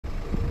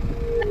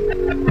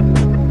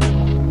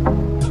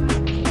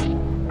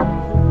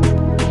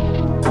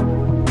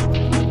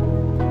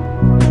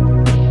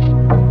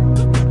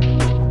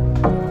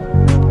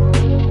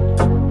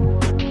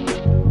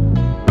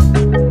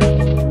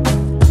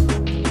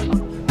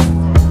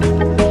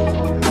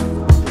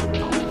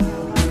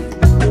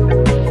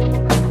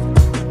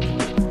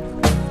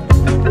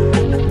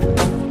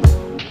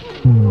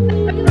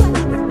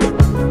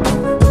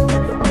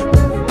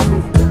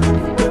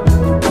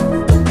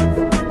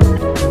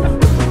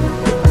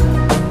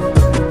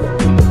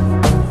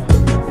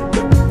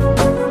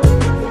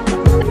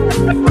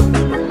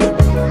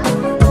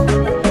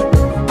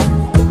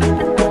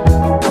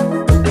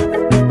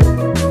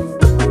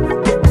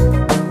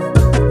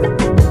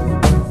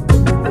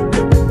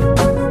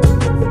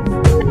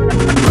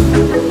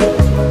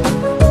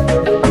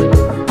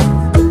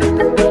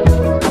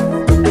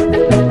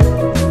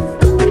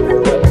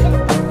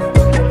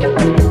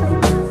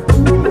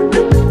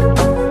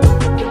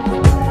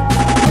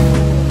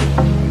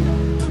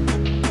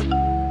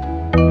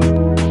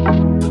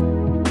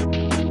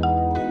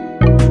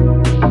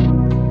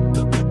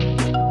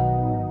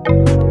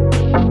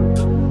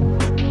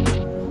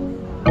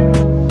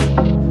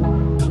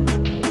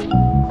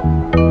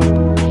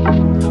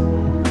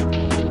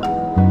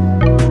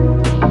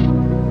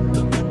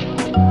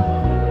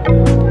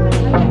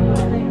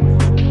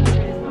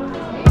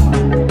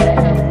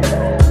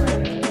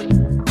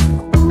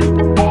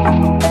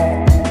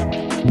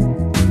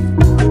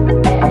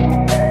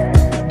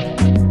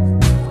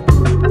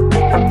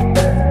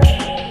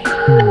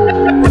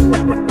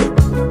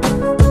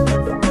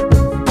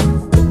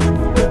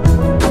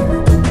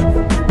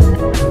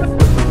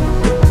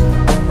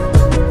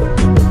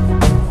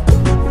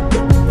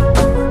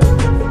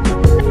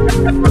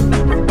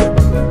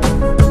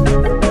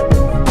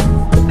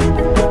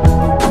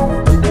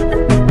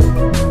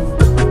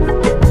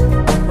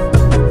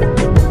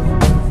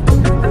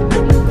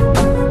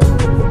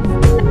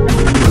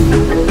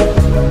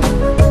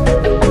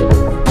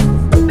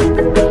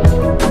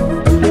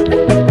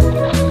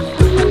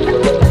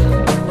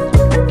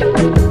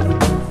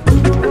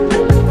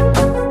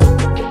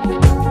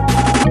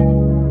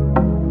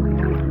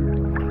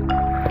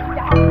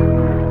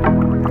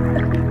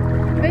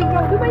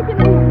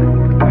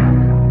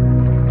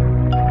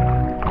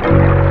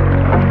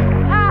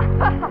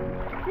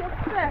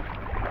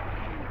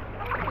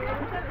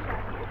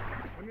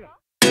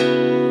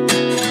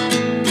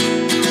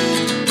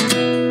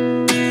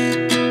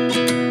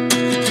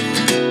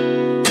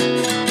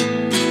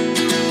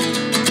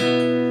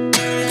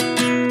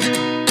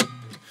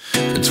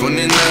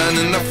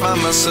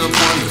myself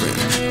wondering,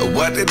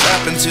 what did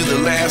happen to the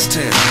last 10?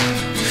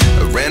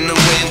 I ran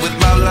away with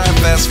my life,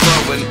 fast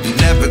forward,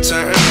 never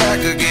turn back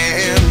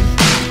again.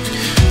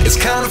 It's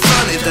kind of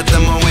funny that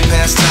the more we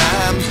pass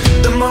time,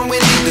 the more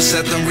we need to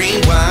set the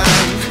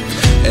rewind.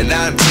 And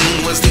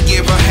 19 was the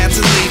year I had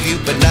to leave you,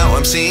 but now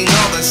I'm seeing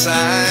all the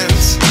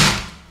signs.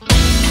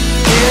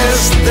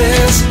 Is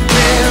this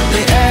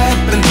really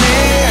happening?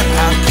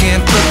 I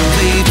can't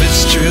believe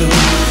it's true.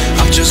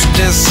 I'm just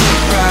as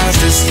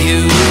surprised as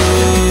you.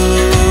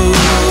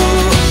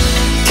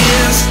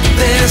 Is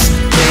this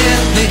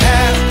really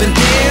happening?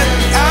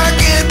 I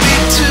can't be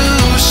too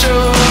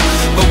sure,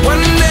 but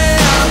one day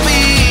I'll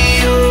be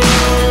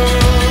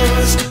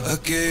yours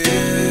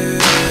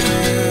again.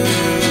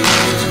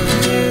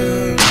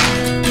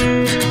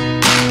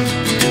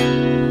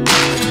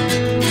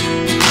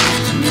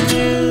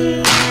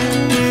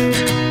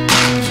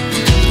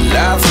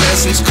 Life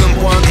lessons come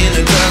one in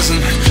a dozen,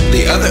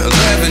 the other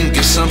 11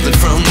 give something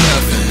from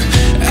nothing.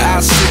 I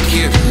sit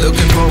here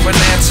looking for an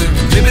answer.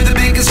 Maybe the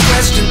biggest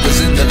question was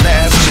in the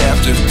last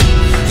chapter.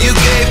 You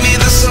gave me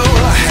the soul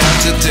I have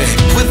today.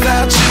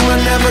 Without you I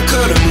never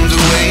could have moved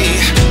away,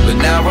 but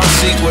now I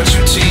see what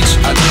you teach.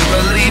 I do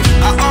believe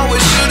I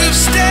always should have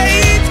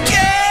stayed.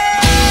 Yeah.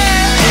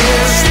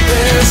 Is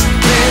this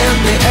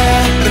really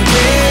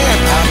happening?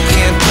 I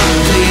can't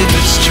believe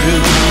it's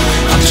true.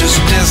 I'm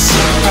just as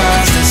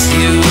surprised as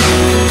you.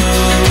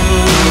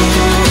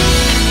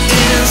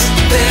 Is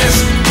this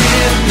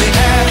really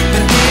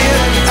happening?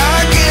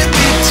 I can't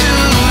be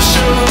too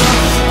sure,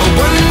 but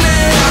one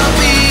day I'll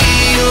be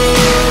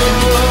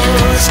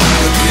yours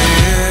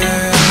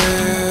again.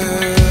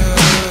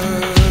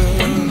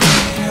 One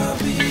day I'll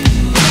be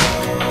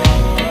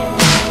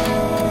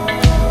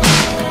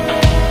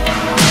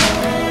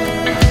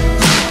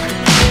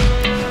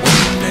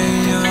One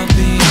day I'll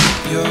be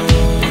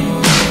yours.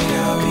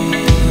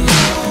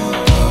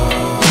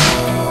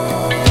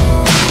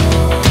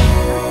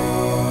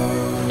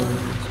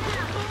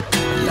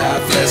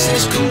 Life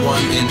lessons come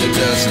one in a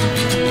dozen,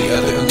 the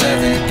other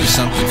 11 give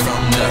something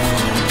from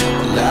nothing.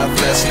 Life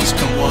lessons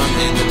come one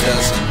in a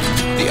dozen,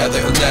 the other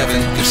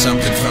 11 give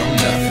something from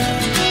nothing.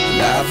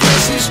 Life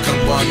lessons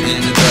come one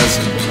in a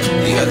dozen,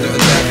 the other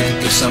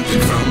 11 give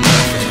something from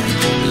nothing.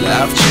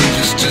 Life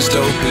changes just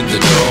open the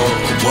door.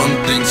 One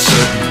thing's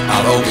certain,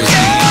 I'll always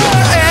be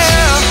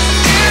yours.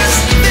 Is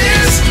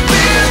this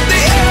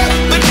really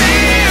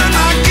happening?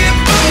 I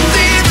can't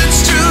believe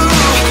it's true.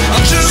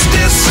 I'm just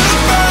as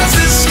surprised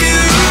as you.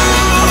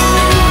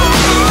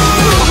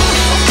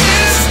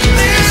 Is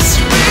this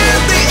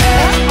really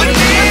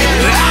happening?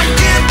 I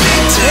can't be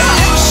too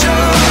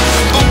sure,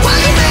 but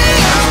one day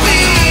I'll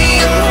be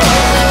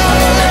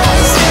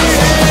yours.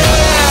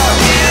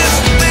 Is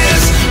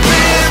this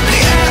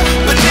really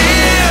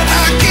happening?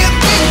 I can't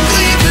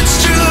believe it's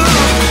true.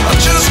 I'm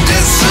just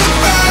as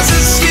surprised as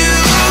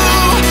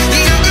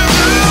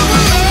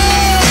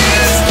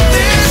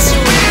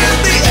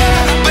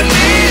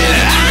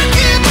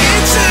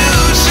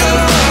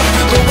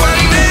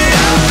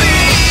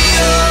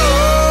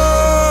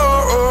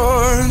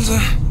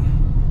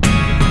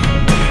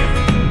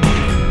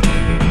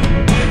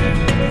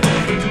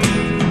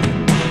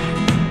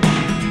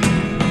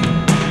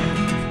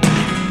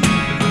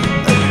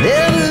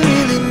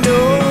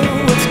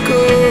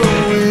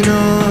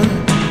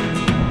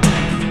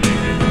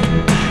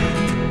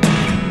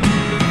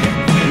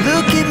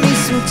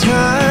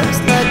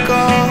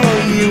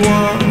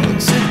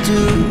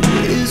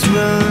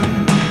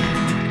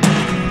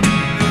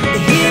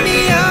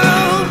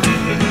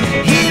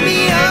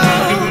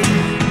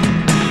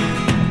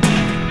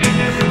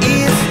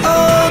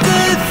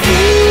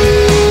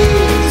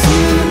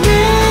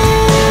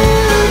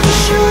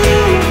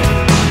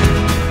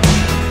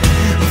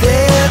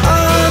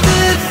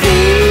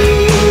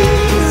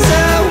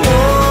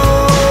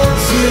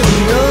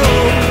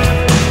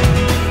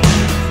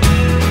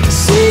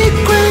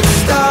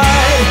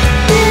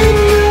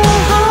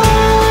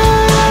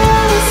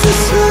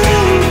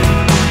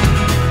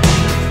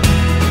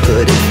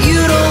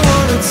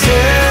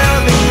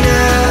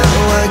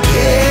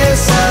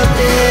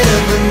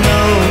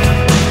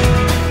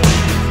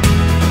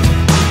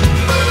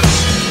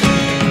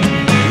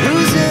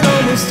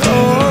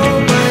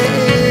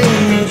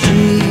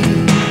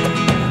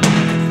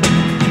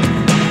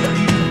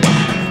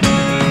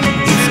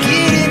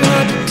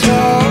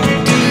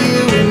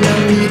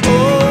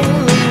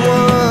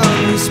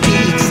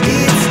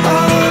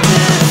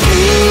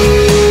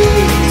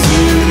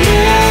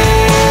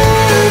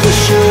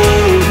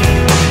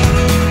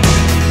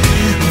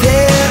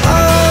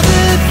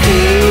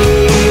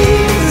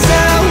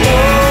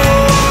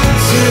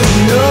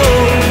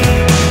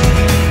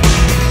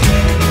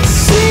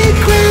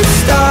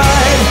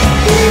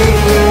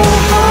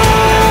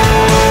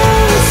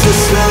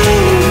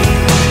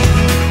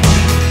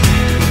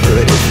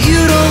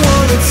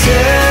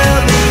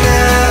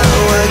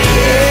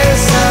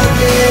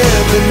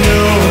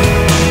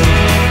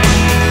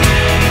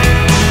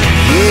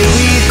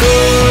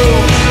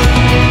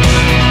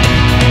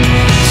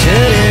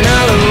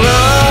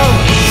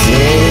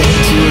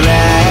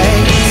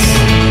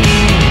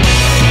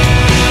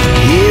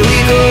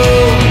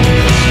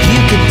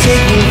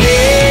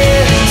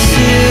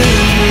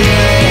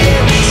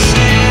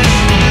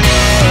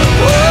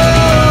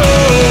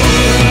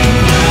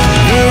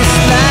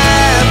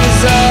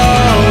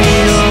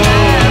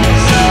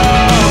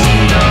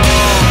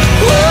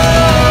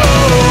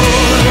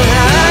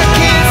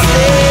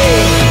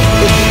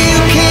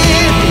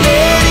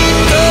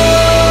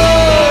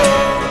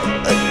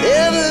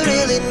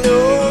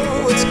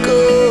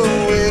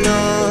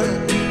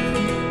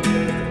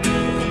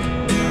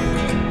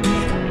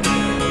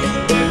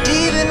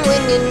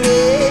singing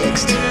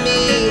next.